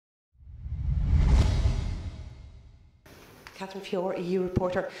Catherine Fiore, EU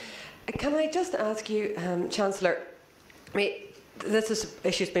reporter. Can I just ask you, Chancellor, I mean, this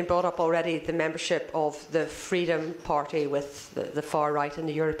issue's been brought up already, the membership of the Freedom Party with the far right in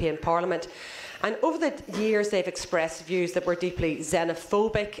the European Parliament. And over the years, they've expressed views that were deeply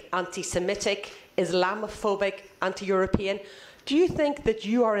xenophobic, anti-Semitic, Islamophobic, anti-European. Do you think that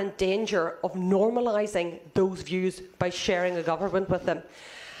you are in danger of normalising those views by sharing a government with them?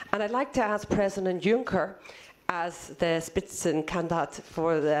 And I'd like to ask President Juncker, as the Spitzenkandidat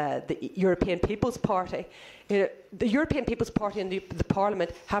for the European People's Party, you know, the European People's Party and the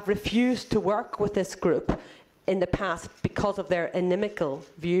Parliament have refused to work with this group in the past because of their inimical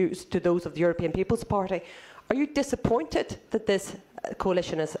views to those of the European People's Party. Are you disappointed that this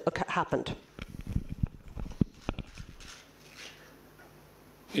coalition has happened?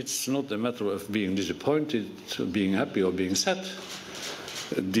 It's not a matter of being disappointed, being happy or being sad.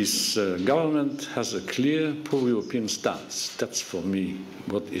 This government has a clear pro-European stance. That's for me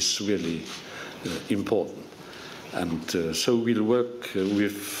what is really important. And so we'll work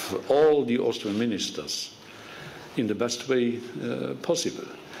with all the Austrian ministers in the best way possible.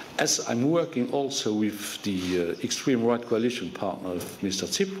 As I'm working also with the extreme right coalition partner of Mr.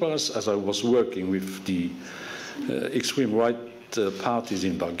 Tsipras, as I was working with the extreme right parties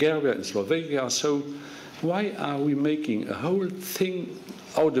in Bulgaria and Slovakia. So why are we making a whole thing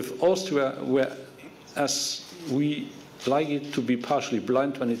out of Austria, whereas we like it to be partially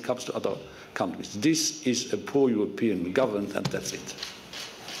blind when it comes to other countries? This is a pro-European government, and that's it.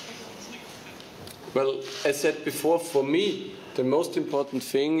 Well, as said before, for me, the most important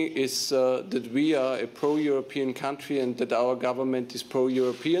thing is that we are a pro-European country and that our government is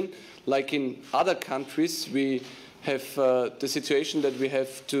pro-European. Like in other countries, we have the situation that we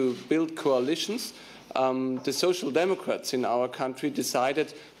have to build coalitions. The Social Democrats in our country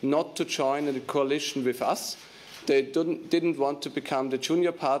decided not to join a coalition with us. They didn't want to become the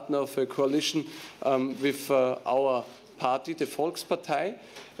junior partner of a coalition with our party, the Volkspartei,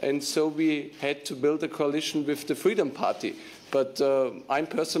 and so we had to build a coalition with the Freedom Party. But I'm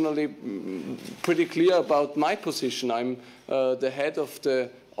personally pretty clear about my position. I'm the head of the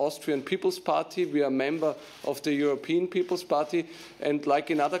Austrian People's Party. We are a member of the European People's Party, and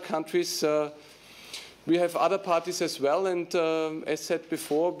like in other countries, we have other parties as well. And as said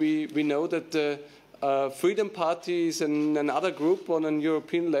before, we know that the Freedom Party is another group on a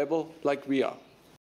European level like we are.